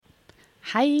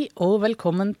Hei og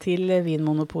velkommen til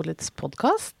Vinmonopolets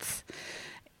podcast.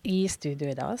 I studio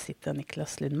I dag sitter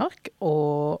Niklas Lindmark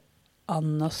og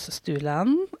Anders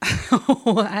Stuland,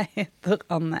 og jeg heter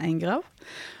Anne Engrav.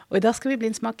 Og I dag skal vi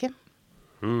blindsmake.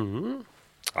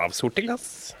 Av sorte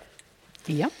glass.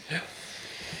 Ja.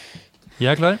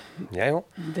 Jeg klar. Jeg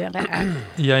også. Dere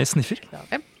Jeg sniffer.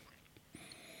 klare.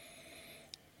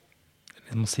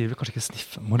 Man sier vel kanskje ikke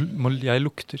sniffe. Jeg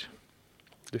lukter.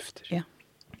 Dufter. Ja.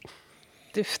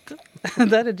 Dufter.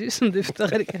 Da det du som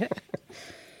dufter, det ikke det?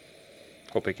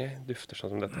 Håper ikke jeg dufter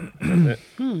sånn som dette.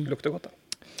 Det lukter godt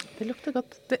da. Det lukter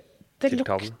godt. Det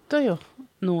Tiltalen. lukter jo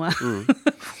noe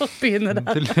for å begynne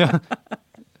der. Ganske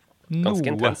Noe.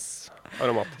 intens.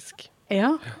 Aromatisk. Ja.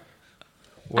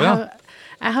 Åja.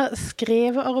 Jeg har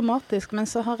skrevet aromatisk, men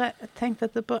så har jeg tenkt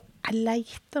etterpå, jeg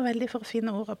leter veldig for å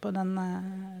finne ordet på den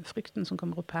frukten som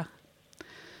kommer opp her.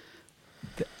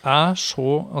 Det så,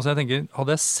 altså jeg tenker,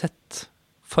 hadde jeg sett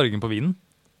fargen på vinen,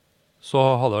 så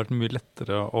hadde det vært mye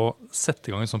lettere å sette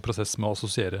I gang en sånn prosess med å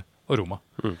assosiere aroma.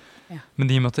 Ja.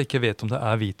 Men I og med at jeg ikke vet om det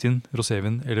hvitvin,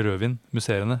 rosévin eller rødvin,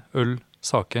 musserende, øl,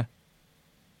 sake,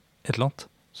 et eller annet,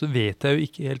 så vet jeg jo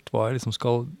ikke helt hva jeg liksom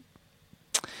skal...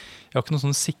 Jeg har ikke noen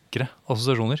sånne sikre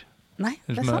assosiasjoner. Nei,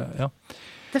 det sant. Ja.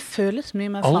 Det føles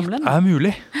mye mer Alt samlende.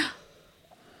 mulig.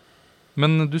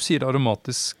 Men du sier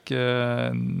aromatisk,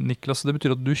 Niklas, det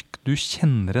betyr at du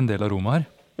kjenner en del aroma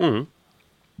her.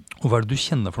 Og hva det du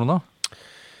kjenner for noe da?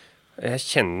 Jeg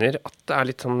kjenner at det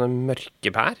litt sånn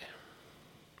mørke bær.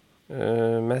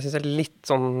 Men jeg synes det litt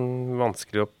sånn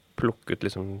vanskelig å plukke ut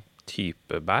liksom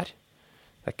type bær.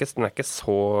 Den ikke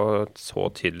så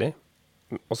tydelig.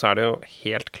 Og så det jo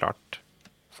helt klart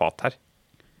fat her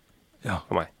Ja.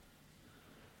 for meg.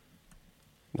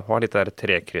 Det har litt der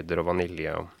trekrydder og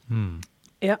vanilje.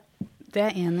 Ja, det er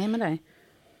jeg enig med deg.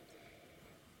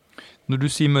 Når du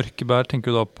sier mørke bær,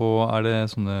 tenker du da på,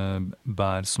 det sånne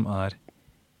bær som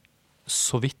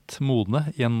så vidt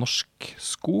modne I en norsk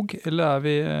skog, eller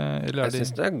vi... Eller Jeg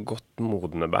synes det godt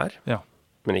modne bær. Ja.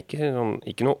 Men ikke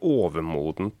noe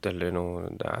overmodent eller noe.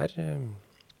 Det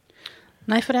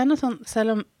Nei, for det noe sånn, selv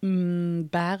om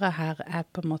bæret her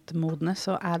på en måte modne,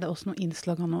 så det også noe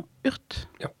innslag av noe urt.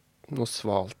 ja, noe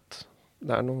svalt.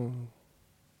 Det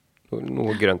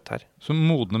noe grønt her. Så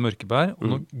modne mørke bær, og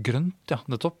noe grønt, ja,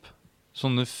 nettopp.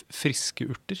 Sånne friske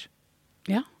urter.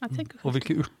 Ja, jeg tenker Og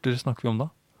hvilke urter snakker vi om da?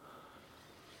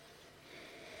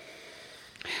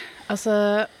 Altså,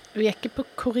 vi ikke på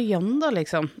koriander,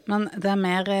 liksom, men det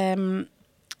mer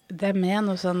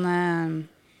noe sånn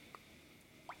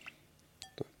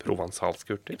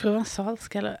Provansalske urter.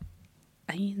 provansalsk, eller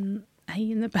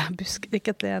einebærbusk,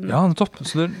 ikke at det noe... Ja, nettopp.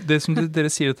 Så det som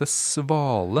dere sier at det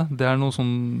svale, det noe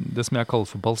sånn, det som jeg kaller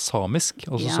for balsamisk,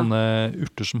 altså Ja. sånne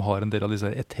urter som har en del av disse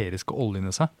eteriske oljene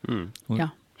I seg.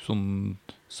 Ja. Sånn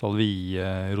salvie,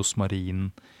 rosmarin,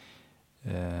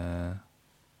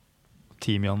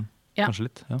 timian, Ja. kanskje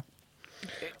litt. Ja.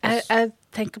 Jeg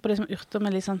tenker på det som urter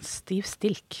med litt sånn stiv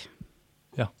stilk.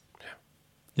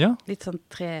 Ja. Litt sånn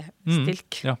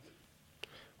trestilk. Ja.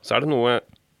 Så det noe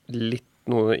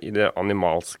I det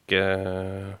animalske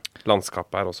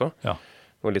landskapet her også. Ja.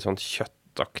 Noe litt sånn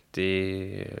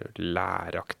kjøttaktig,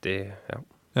 læraktig.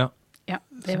 Ja. Ja,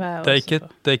 det var jeg også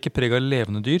for. Det ikke preg av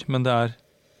levende dyr, men det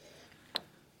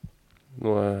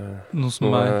noe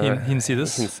som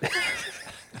hinsides.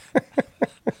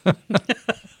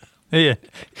 I en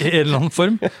eller annen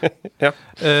form. Ja.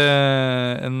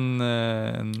 Noe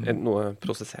Noe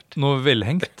prosessert. Noe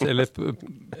velhengt, eller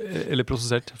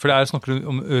prosessert. For snakker du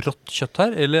om rått kjøtt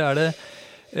her, eller det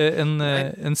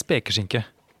en spekeskinke?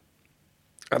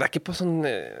 Ja, det ikke på sånn...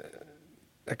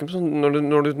 Det ikke på sånn...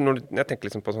 Når du, jeg tenker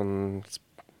liksom på sånn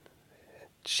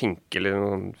skinke, eller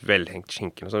noen velhengt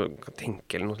skinke, så kan jeg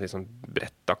tenke noe litt sånn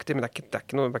brettaktig, men det er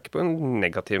ikke på en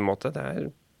negativ måte. Det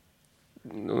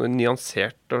noe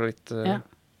nyansert og litt... Ja.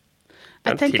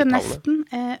 Jeg tenker nesten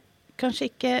kanskje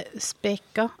ikke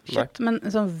speka kjøtt, men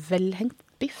sånn velhengt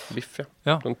biff. Biff, ja.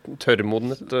 Ja. Sånn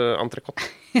tørrmodnet entrecôte.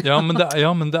 Ja, men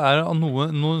det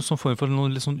noe sånn form for noe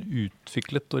litt sånn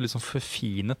utviklet og litt sånn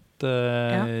forfinet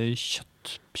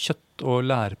kjøtt og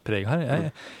lærpreg her.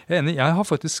 Jeg enig, jeg har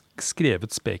faktisk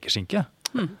skrevet spekeskinke.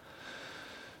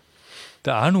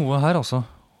 Det noe her, altså.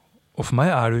 Og for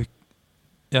meg det jo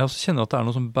jeg også kjenner at det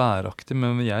noe sånn bæraktig,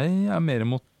 men jeg mer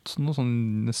mot noe sånn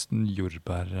nesten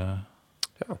jordbær.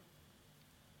 Ja.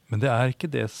 Men det ikke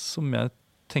det som jeg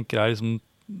tenker liksom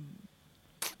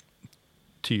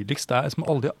tydeligst. Det som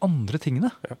alle de andre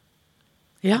tingene.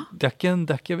 Ja. Det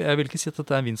ikke, jeg vil ikke si at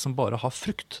det en vin som bare har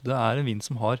frukt. Det en vin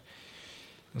som har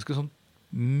ganske sånn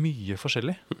mye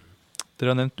forskjellig.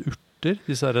 Dere har nevnt urter,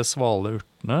 disse svale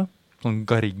urtene, sånn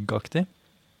garrigaktig.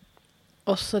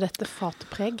 Også dette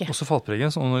fatpreget. Også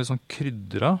fatpreget, sånn litt sånn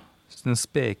krydra. En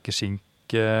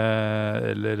spekeskinke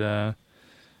eller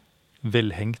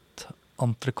velhengt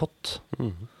entrecôte.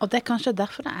 Og det er kanskje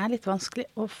derfor det er litt vanskelig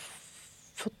å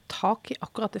få tak i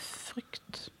akkurat det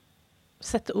frukt.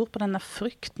 Sette ord på denne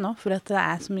frukten nå, for det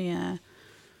er så mye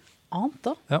annet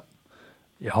da. Ja.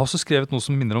 Jeg har også skrevet noe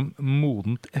som minner om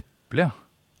modent eple.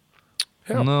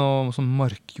 Ja. Noe sånn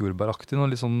markjordbæraktig, noe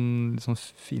litt sånn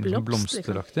fin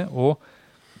blomsteraktig. Og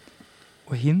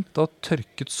hint av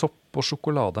tørket sopp og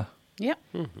sjokolade. Ja.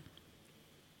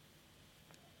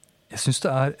 Jeg synes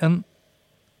det er en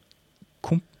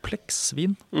kompleks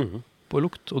vin på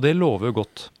lukt, og det lover jo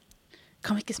godt.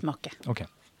 Kan vi ikke smake? Ok.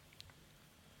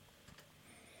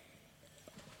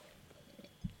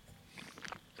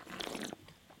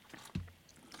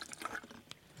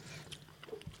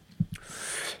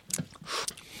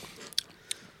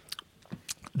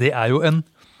 Det er jo en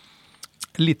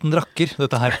liten rakker,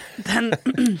 dette her.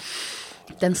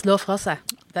 Den slår fra seg.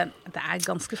 Det er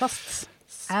ganske fast.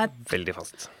 Veldig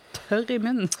fast. Tørr i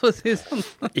munnen, for å si det sånn.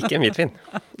 Ikke en hvitvin.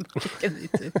 Ikke en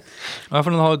hvitvin. Ja, for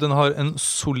den har en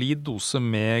solid dose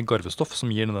med garvestoff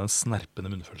som gir den snerpende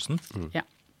munnfølelsen. Ja.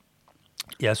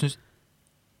 Jeg synes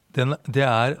det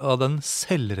er av den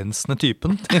selvrensende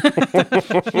typen.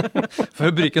 For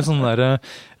å bruke en sånn der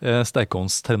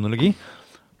steikeovnsterminologi.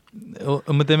 Og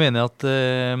med det mener jeg at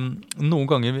noen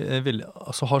ganger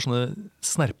har sånne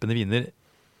snerpende viner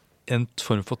en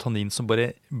form for tannin som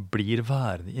bare blir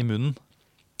værende i munnen.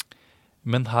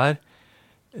 Men her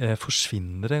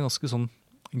forsvinner det ganske sånn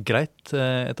greit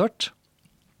etter hvert.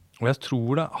 Og jeg tror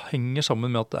det henger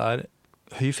sammen med at det er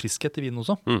høy friskhet i vinen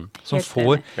også, som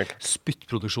får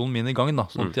spyttproduksjonen min i gang, da,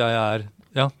 sånn at jeg er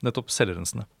nettopp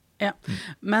selvrensende. Ja,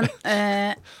 men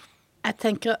jeg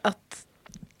tenker at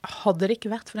hadde det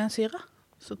ikke vært for den syra,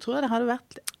 så tror jeg det hadde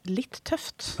vært litt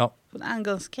tøft. Ja. For det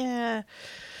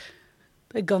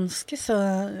er ganske så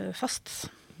fast.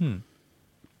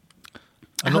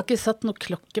 Jeg har ikke satt noe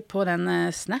klokke på den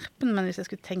snerpen, men hvis jeg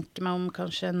skulle tenke meg om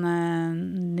kanskje en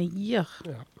 9.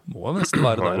 Må jo nesten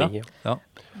være der, ja.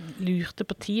 Lurte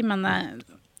på 10, men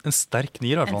en sterk 9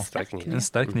 i hvert fall. En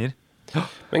sterk 9. Ja.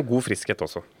 Men god friskhet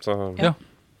også. Så. Ja.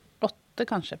 8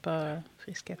 kanskje på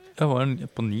friskhet. Jeg var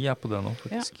på 9 på det nå,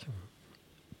 faktisk. Ja.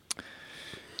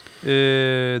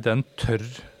 Det er en tørr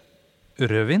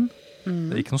rødvin.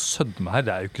 Det er ikke noe sødme her.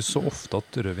 Det er jo ikke så ofte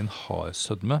at rødvin har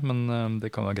sødme, men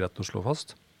det kan være greit å slå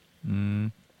fast.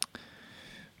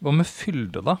 Hva med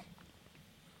fylde da?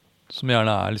 Som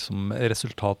gjerne er liksom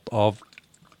resultat av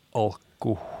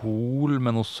alkohol,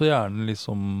 men også gjerne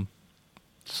liksom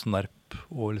snerp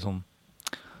og liksom.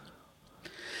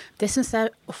 Det synes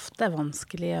jeg ofte er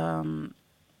vanskelig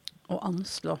å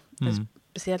anslå.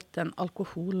 Spesielt den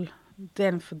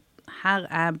alkoholdelen, for her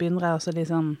begynner jeg også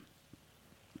liksom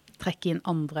trekke inn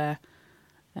andre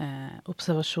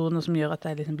observasjoner som gjør at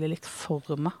jeg liksom blir litt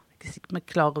formet. Ikke sikkert jeg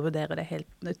klarer å vurdere det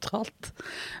helt nøytralt.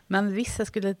 Men hvis jeg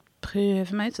skulle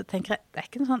prøve meg ut, så tenker jeg, det er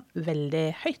ikke noe sånn veldig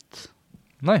høyt.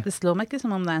 Nei. Det slår meg ikke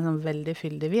som om det er en sånn veldig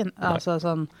fyldig vin. Altså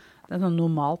sånn, det er sånn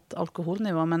normalt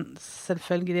alkoholnivå, men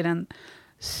selvfølgelig den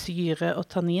syre- og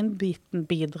tanninbiten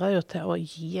bidrar jo til å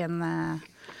gi en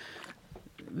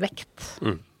vekt,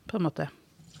 på en måte.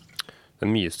 Det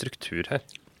er mye struktur her.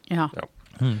 Ja.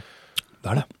 Det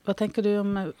er det. Hva tenker du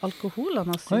om alkohol,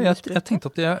 Anders? Jeg tenkte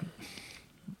at jeg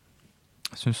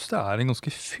synes det er en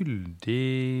ganske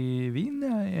fyldig vin,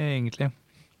 egentlig.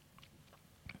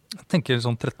 Jeg tenker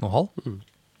sånn 13,5.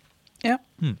 Ja.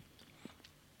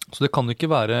 Så det kan jo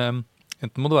ikke være,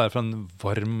 enten må det være fra en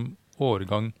varm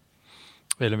årgang,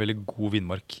 eller en veldig god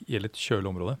vinmark i et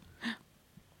kjølig område.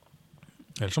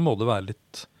 Eller så må det være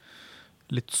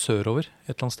litt sørover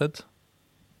et eller annet sted.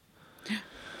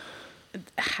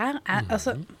 Her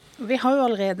altså, vi har jo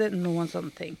allerede noen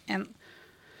sånne ting. En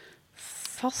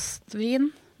fast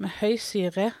vin med høy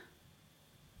syre,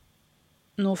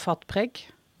 noe fatpreg.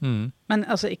 Men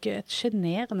altså ikke et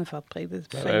generende fatpreg. Det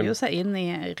føyer jo seg inn i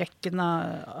rekken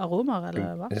av aromer,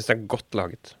 eller hva? Jeg synes det er godt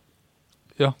laget.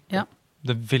 Ja.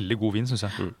 Det er veldig god vin, synes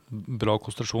jeg. Bra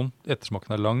konsentrasjon.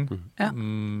 Ettersmaken er lang.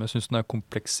 Jeg synes den er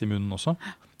kompleks i munnen også.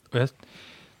 Og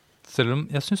selv om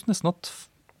jeg synes nesten at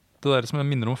det der som jeg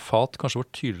minner om fat kanskje var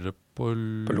tydeligere på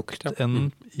lukt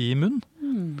enn i munn.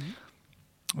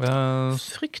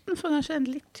 Frykten for kanskje en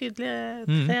litt tydeligere,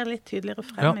 trer litt tydeligere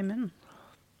frem i munnen.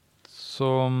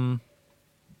 Så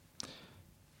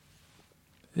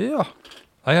ja.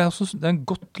 Nei, jeg synes det er en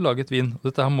godt laget vin.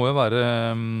 Dette her må jo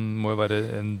være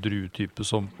en druetype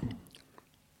som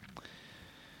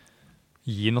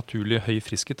gir naturlig høy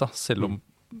friskhet, da, selv om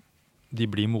de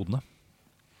blir modne.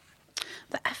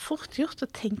 Det fort gjort å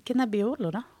tenke Nebbiolo,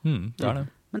 da. Det det.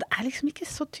 Men det liksom ikke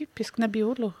så typisk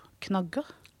Nebbiolo-knagger.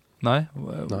 Nei,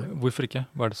 hvorfor ikke?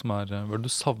 Hva det hva det du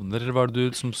savner, eller hva det du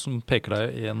som peker deg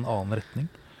i en annen retning?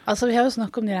 Altså, vi har jo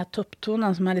snakket om de der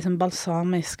topptonene som liksom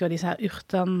balsamiske, og disse her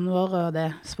urtene våre, og det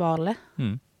svale.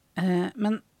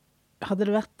 Men hadde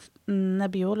det vært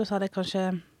Nebbiolo, så hadde jeg kanskje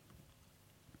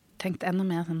tenkt enda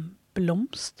mer sånn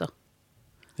blomster.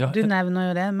 Ja, du nevner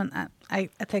jo det, men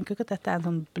jeg tenker ikke at dette en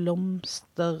sånn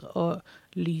blomster og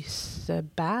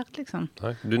lysebær, liksom.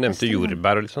 Nei, du nevnte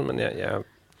jordbær og litt sånn, men jeg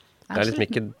det liksom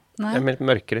ikke, jeg mer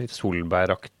mørkere,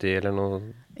 solbæraktig eller noe.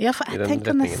 Ja, for jeg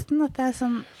tenker nesten at det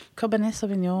sånn Cabernet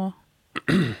Sauvignon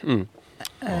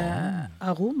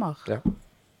aromer. Ja.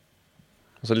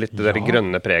 Og så litt det der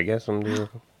grønne preget som du...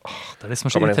 det det som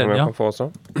så irriterende, ja. Kan få også.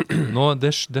 Nå,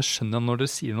 det skjønner jeg når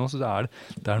dere sier noe, så det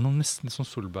noe nesten litt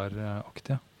sånn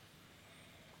solbæraktig.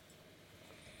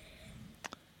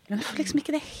 Men jeg får liksom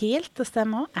ikke det helt til å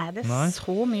stemme også. Det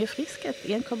så mye friskhet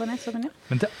i en Cabernet Sauvignon?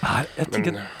 Men jeg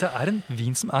tenker det en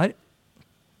vin som jeg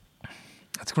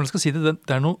vet ikke hvordan jeg skal si det,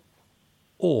 det noe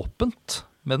åpent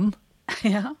med den.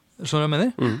 Ja. Skjønner du hva jeg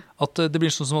mener? At det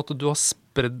blir sånn som at du har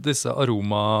spredd disse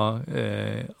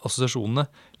aroma-assosiasjonene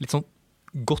litt sånn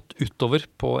godt utover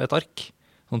på et ark.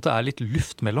 Sånn at det litt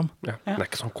luft mellom. Ja. Det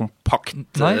ikke sånn kompakt.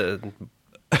 Nei.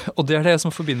 Og det det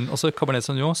som forbinder, altså Cabernet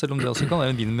Sauvignon, selv om det også kan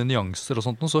være en vin med nyanser og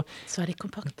sånt, så det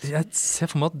kompakt. Jeg ser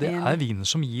for meg at det viner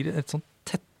som gir et sånn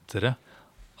tettere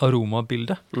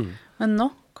aromabilde. Men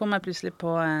nå kom jeg plutselig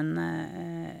på en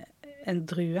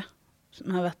drue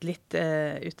som har vært litt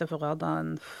utenfor radaren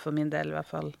for min del, i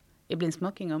hvert fall i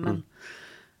blindsmakinger, men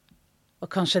og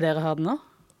kanskje dere har den nå?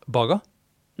 Baga?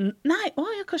 Nei,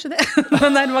 ja, kanskje det.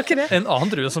 Nei, det var ikke det. En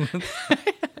annen drue som...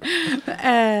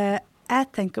 jeg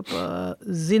tenker på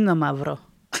Zynomavro,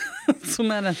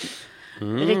 som den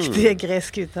riktige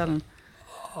greske uttalen.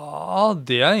 Ja,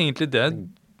 det egentlig det.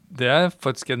 Det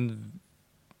faktisk en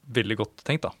veldig godt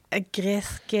tenkt, da. En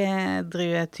gresk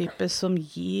druetype som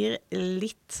gir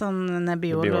litt sånn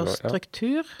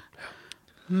Nebbiolo-struktur,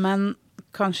 men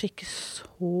kanskje ikke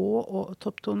så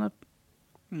topptone.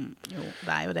 Jo,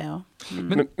 det jo det også.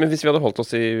 Men hvis vi hadde holdt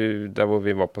oss i der hvor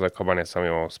vi var på det Cabernet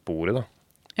Sauvignon-sporet, da,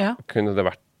 kunne det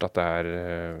vært at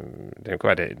det kan ikke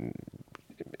være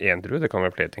en drue, det kan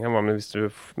være flere ting. Hva med hvis du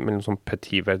med noen sånn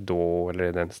Petit Verdot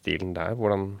eller den stilen der,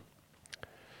 hvordan...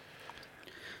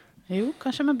 Jo,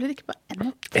 kanskje man blir ikke bare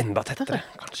enda tettere,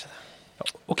 kanskje det. Ja,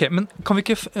 ok, men kan vi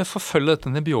ikke forfølge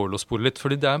dette Nebbiolo-sporet litt?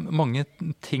 Fordi det mange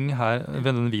ting her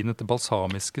ved denne vinen, dette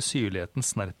balsamiske, syrligheten,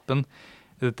 snerpen,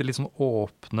 dette litt sånn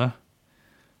åpne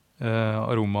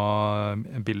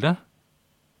aromabildet.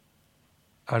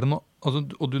 Det noe, altså,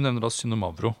 og du nevner da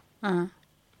Zynomavro,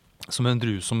 som en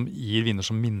drue som gir viner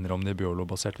som minner om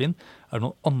Nebbiolo-basert vin. Det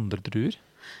noen andre druer?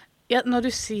 Ja, når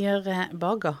du sier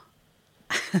Baga,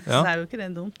 så jo ikke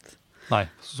det dumt. Nei,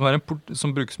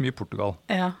 som brukes mye i Portugal.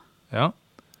 Ja.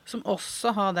 Som også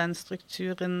har den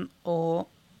strukturen og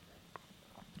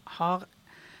har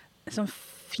sånn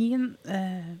fin...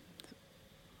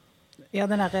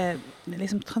 den der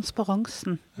liksom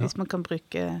transparensen, hvis man kan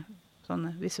bruke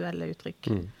sånne visuelle uttrykk.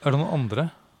 Det noen andre?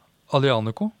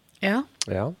 Alianico? Ja.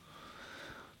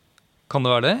 Kan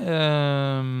det være det?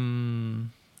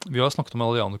 Vi har snakket om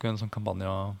Alianico i en sånn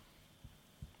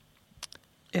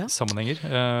Campania-sammenhenger.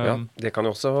 Ja, det kan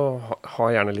jo også ha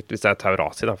gjerne litt, hvis det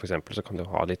Taurasi da, for eksempel, så kan det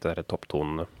jo ha litt der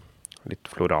topptonene, litt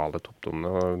florale topptonene,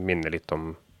 og minne litt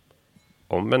om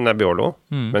en Nebbiolo,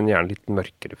 men gjerne litt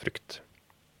mørkere frukt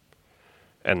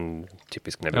enn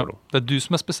typisk Nebbiolo. Ja, det du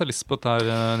som spesialist på dette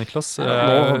her, Niklas.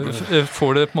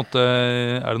 Får det på en måte,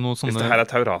 det noe sånne... Hvis det her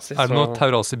Taurasi, det noen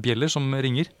Taurasi-bjeller som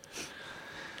ringer?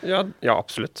 Ja,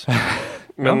 absolutt.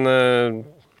 Men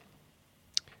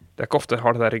det ikke ofte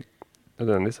har det der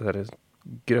nødvendigvis det der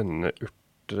grønne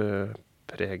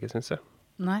urtpreget, synes jeg.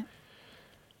 Nei.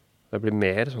 Det blir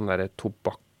mer sånn der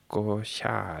tobakk og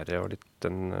tjære og litt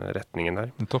den retningen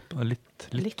der. Topp, litt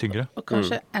tyngre. Og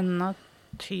kanskje enda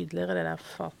tydeligere det der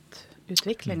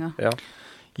fatutviklingen. Ja.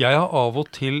 Jeg har av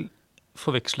og til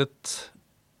forvekslet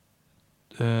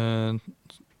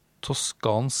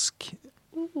toskansk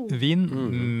vin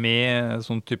med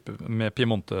sånn type med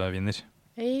Piemonte-viner.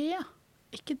 Ja,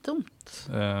 ikke dumt.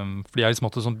 Fordi jeg liksom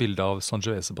hatt et sånt bilde av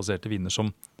Sangiovese-baserte viner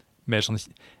som mer sånn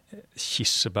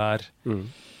kirsebær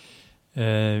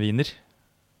viner.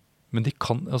 Men de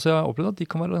kan, altså jeg har opplevd at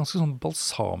de kan være ganske sånn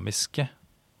balsamiske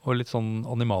og litt sånn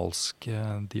animalske,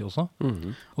 de også.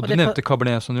 Og du nevnte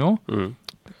Cabernet Sauvignon.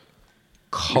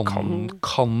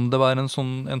 Kan det være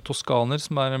en toskaner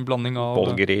som en blanding av...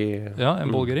 Bolgheri. Ja,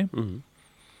 en Bolgheri.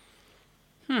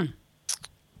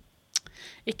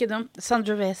 Ikke dumt.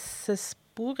 Sangioveses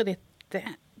sporet ditt, det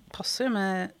passer jo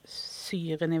med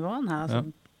syrenivåen her. Altså.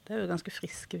 Det er jo ganske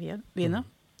friske viner.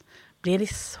 Blir de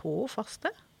så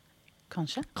faste?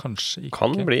 Kanskje? Kanskje ikke.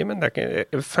 Kan bli, men det er ikke...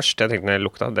 Det første jeg tenkte når jeg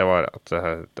lukta, det var at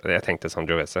jeg tenkte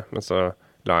Sangiovese, men så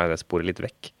la jeg det sporet litt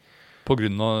vekk. På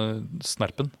grunn av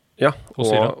snerpen? Ja, Og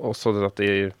syre. og også det at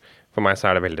for meg så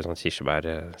er det veldig sånn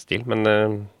kirsebærstil, men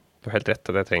du har helt rett,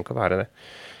 det trenger ikke å være det.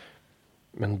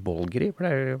 Men Bolgeri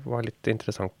var litt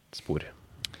interessant spor.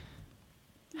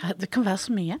 Det kan være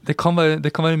så mye. Det kan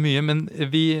være mye, men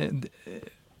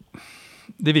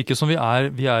det virker som vi er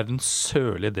den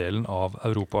sørlige delen av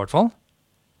Europa i hvert fall.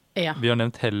 Ja. Vi har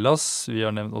nevnt Hellas, vi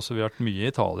har vært mye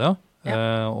i Italia,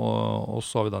 og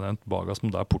så har vi da nevnt Baga,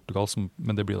 som det er Portugal,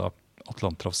 men det blir da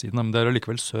Atlanterhavssiden, men det er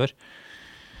likevel sør.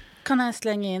 Kan jeg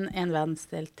slenge inn en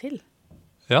verdensdel til?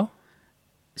 Ja.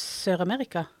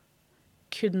 Sør-Amerika.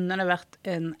 Kunne det vært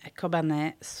en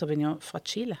Cabernet Sauvignon fra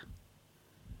Chile?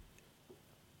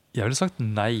 Jeg ville sagt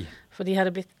nei. For de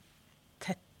hadde blitt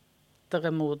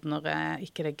tettere modnere,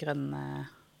 ikke det grønne.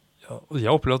 Ja, og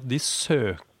jeg opplever at de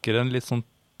søker en litt sånn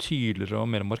tydeligere og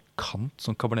mer markant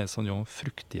sånn Cabernet Sauvignon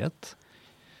fruktighet.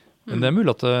 Men det er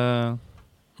mulig at det...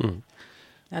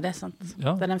 Ja, det er sant.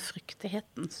 Ja. Det er den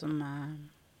fruktigheten som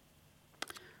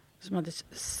hadde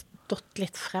stått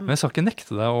litt frem. Men jeg skal ikke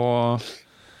nekte deg å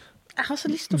Jeg har så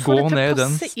lyst til å få det til å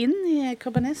passe inn i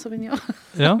Cabernet Sauvignon.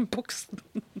 Ja. Boksen.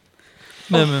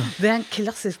 Men, Det er en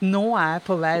klassisk, nå er jeg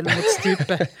på vei mot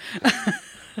stupet.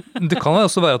 det kan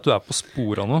også være at du er på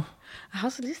spor av noe. Jeg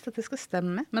har så lyst til at det skal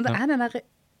stemme, men det er den der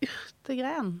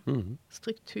urtegreien,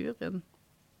 strukturen,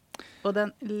 og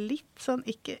den litt sånn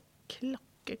ikke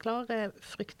klokkeklare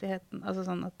fruktigheten, altså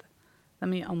sånn at det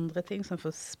er mye andre ting som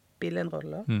får spille en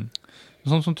rolle.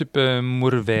 Sånn som type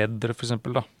morvedre for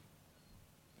eksempel da.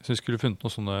 Hvis vi skulle funnet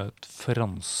noen sånne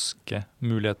franske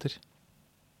muligheter.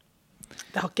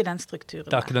 Det har ikke den strukturen.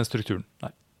 Det er ikke den strukturen,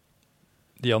 nei.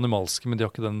 De er animalske, men de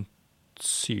har ikke den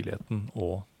syrligheten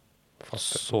og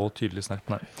så tydelig snerp,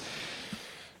 nei.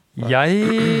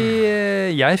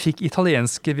 Jeg fikk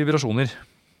italienske vibrasjoner.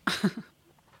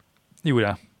 Det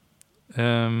gjorde jeg.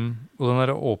 Og den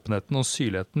der åpenheten og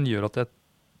syrligheten gjør at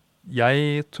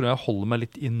jeg tror jeg holder meg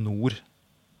litt i nord.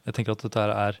 Jeg tenker at dette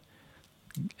er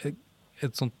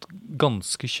et sånt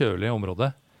ganske kjølig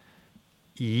område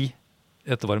i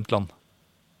et varmt land.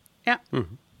 Ja.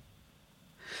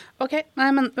 Ok, nei,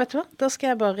 men vet du hva? Da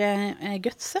skal jeg bare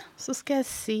gutse. Så skal jeg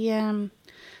si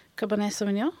Cabernet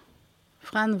Sauvignon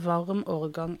fra en varm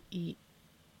årgang i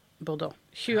Bordeaux.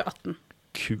 2018.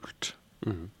 Kult.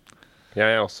 Jeg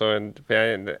er også... En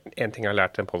ting jeg har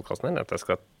lært i den podcasten er at jeg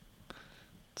skal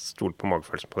stole på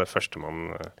magefølelsen på det første man...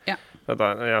 Ja.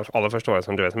 Aller første var jeg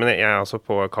som du vet, men jeg er også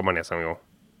på Cabernet Sauvignon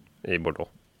i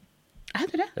Bordeaux. Er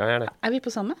du det? Ja, jeg er det. Er vi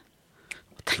på samme?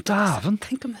 Dæven!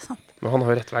 Tenk om det er sant. Men han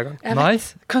har jo rett hver gang. Jeg Nei.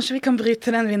 vet. Kanskje vi kan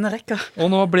bryte den vinnerrekka. Og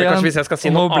nå ble Men kanskje hvis jeg skal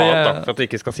si og nå noe annet da, for at du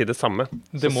ikke skal si det samme,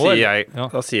 Det så må sier være- jeg, ja.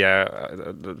 da sier jeg,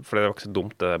 for det var ikke så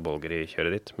dumt det der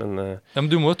Bolgeri-kjøret ditt, men Ja, men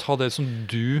du må jo ta det som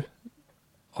du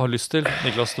har lyst til,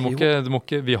 Niklas. Du må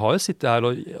ikke, vi har jo sittet her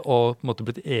og på en måte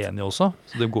blitt enige også,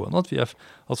 så det går an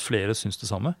at flere syns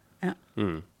det samme. Ja.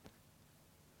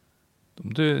 Da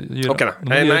må du gjøre, Ok da.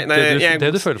 da må du gjøre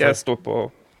det du føler Jeg for. står på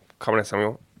Cabernet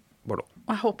Sauvignon Bordeaux.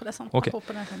 Og jeg håper det er sant. Ok. Jeg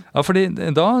håper det er sant. Ja, fordi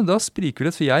da spriker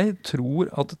det litt, for jeg tror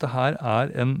at dette her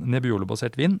er en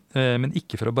Nebbiolo-basert vin, men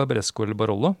ikke fra Barbaresco eller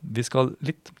Barolo. Vi skal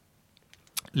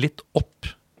litt opp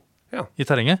Ja. i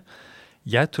terrenget.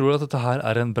 Jeg tror at dette her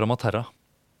er en Bramaterra.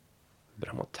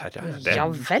 Bramaterra. Ja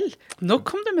vel. Nå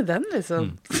kom du med den,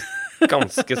 liksom.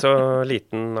 Ganske så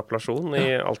liten appellasjon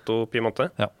i Alto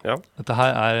Piemonte. Ja. Ja. Dette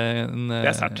her er en Det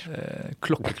er sært.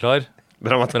 klokkeklar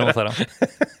Bramaterra. Bramaterra.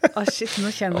 Å, shit, nå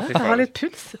kjenner Å, fy jeg. Jeg har faen. litt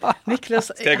puls. Niklas,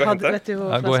 Skal jeg gå og hente? vet du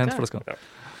hvor Ja, gå og hent flaska flaska.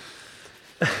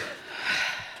 Ja.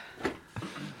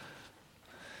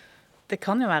 Det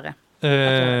kan jo være.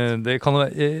 Det kan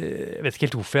være, jeg vet ikke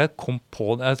helt hvorfor jeg kom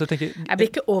på det. Jeg tenker, Jeg blir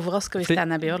ikke overrasket hvis Fordi- det er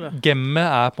Nebbiolo. gemmet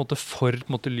er på en måte for på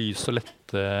en måte, lys og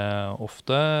lette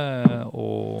ofte,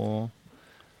 og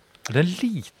er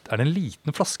det en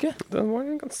liten flaske? Den var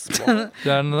jo ganske smal.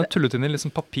 Den er tullet inn i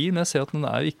liksom papir, men jeg ser at den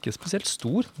er ikke spesielt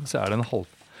stor. Så er det en halv...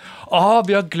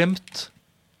 Vi har glemt!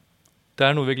 Det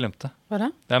er noe vi glemte. Hva da?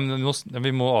 Nei, men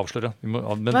vi må avsløre. Men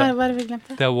Hva er det vi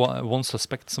glemte? det er One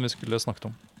Suspect som vi skulle snakket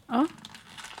om. Å?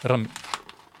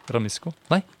 Ramisco?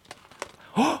 Nei.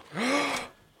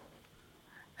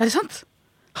 Er det sant?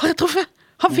 Har jeg truffet?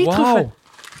 Har vi truffet?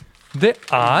 Det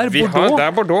er Det Bordeaux.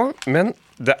 er Bordeaux, men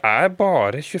det er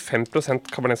bare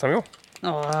 25% Cabernet Sauvignon.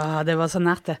 Åh, det var så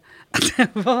nært det. Det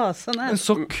var så Men nært.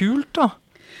 så kult, da.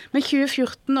 Men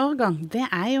 2014-årgang, det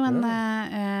er jo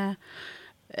en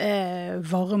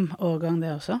varm årgang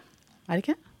det også. Er det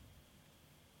ikke?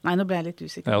 Nei, nå ble jeg litt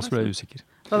usikker. Jeg også ble usikker.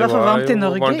 Det var derfor varmt i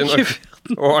Norge.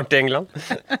 Og varmt i England.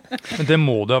 Men det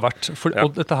må det ha vært. Og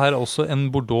dette her er også en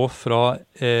Bordeaux fra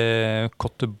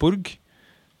Côte-Bourg,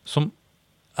 som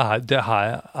det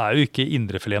her er jo ikke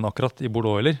indrefileten akkurat i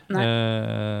Bordeaux heller.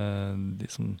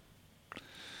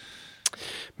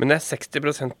 Men det er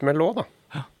 60% Merlot, da.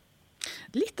 Ja.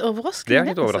 Litt overraskende. Det er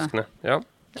litt overraskende, ja.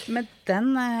 Med den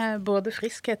både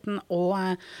friskheten og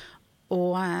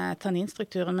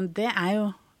tanninstrukturen, men det er jo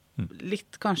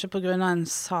litt kanskje på grunn av en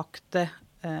sakte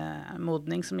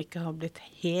modning som ikke har gått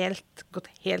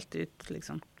helt ut,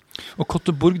 liksom. Og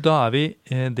Côte-Bourg, da er vi,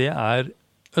 det er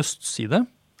østside.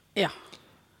 Ja.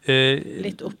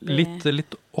 Litt opp,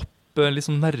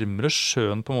 liksom nærmere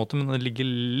sjøen på en måte, men det ligger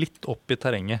litt opp i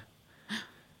terrenget.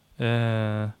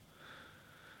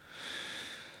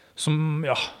 Som,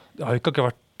 ja, det har ikke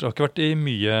vært i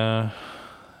mye,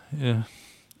 det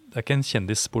er ikke en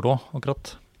kjendis-Bordeaux akkurat.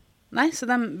 Nei, så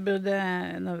den burde,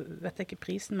 nå vet jeg ikke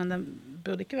prisen, men den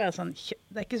burde ikke være sånn,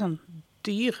 det er ikke sånn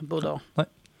dyr Bordeaux. Nei,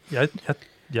 jeg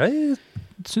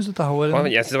synes dette her var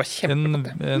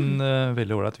en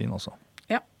veldig ålreit vin også.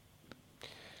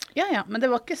 Ja, men det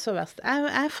var ikke så verst.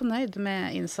 Jeg er fornøyd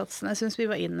med innsatsen. Jeg synes vi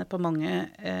var inne på mange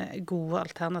gode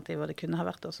alternativer det kunne ha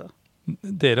vært også.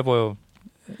 Dere var jo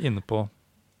inne på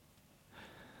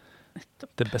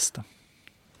det beste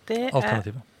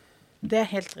alternativet. Det er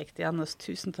helt riktig, Anders.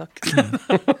 Tusen takk.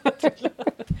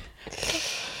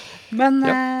 Men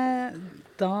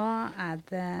da er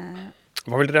det...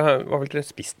 Hva vil dere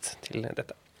spist til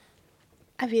dette?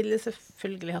 Jeg ville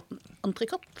selvfølgelig hatt en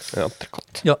entrecôte. Ja,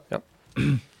 entrecôte. Ja.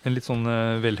 En litt sånn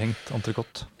velhengt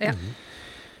entrecôte. Ja.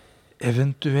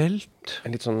 Eventuelt...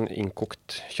 En litt sånn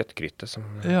innkokt kjøttgryte som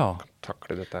kan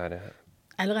takle dette her.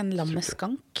 Eller en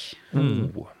lammeskank.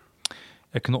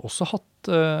 Jeg kunne også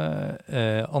hatt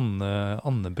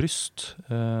andebryst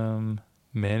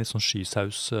med litt sånn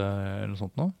skysaus eller noe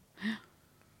sånt nå.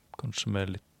 Kanskje med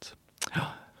litt...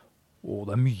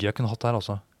 det er mye jeg kunne hatt her,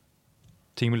 altså.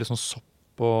 Ting med litt sånn sopp.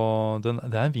 Og det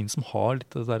er en vin som har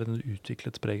litt det der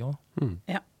utviklet preg også.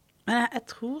 Ja, men jeg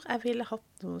tror jeg ville hatt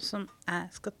noe som jeg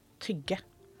skal tygge.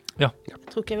 Ja. Jeg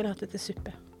tror ikke jeg ville hatt det til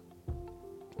suppe.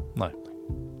 Nei.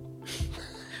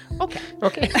 Ok.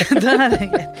 Da er det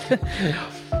greit.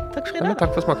 Takk for i dag.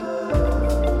 Takk for smaken.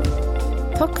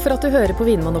 Takk for at du hører på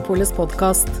Vinmonopolets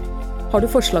podcast. Har du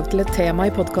forslag til et tema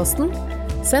i podcasten?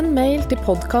 Send mail til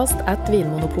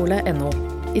podcast@vinmonopolet.no.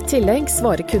 I tillegg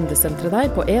svarer kundesenteret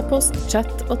deg på e-post,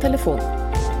 chat og telefon.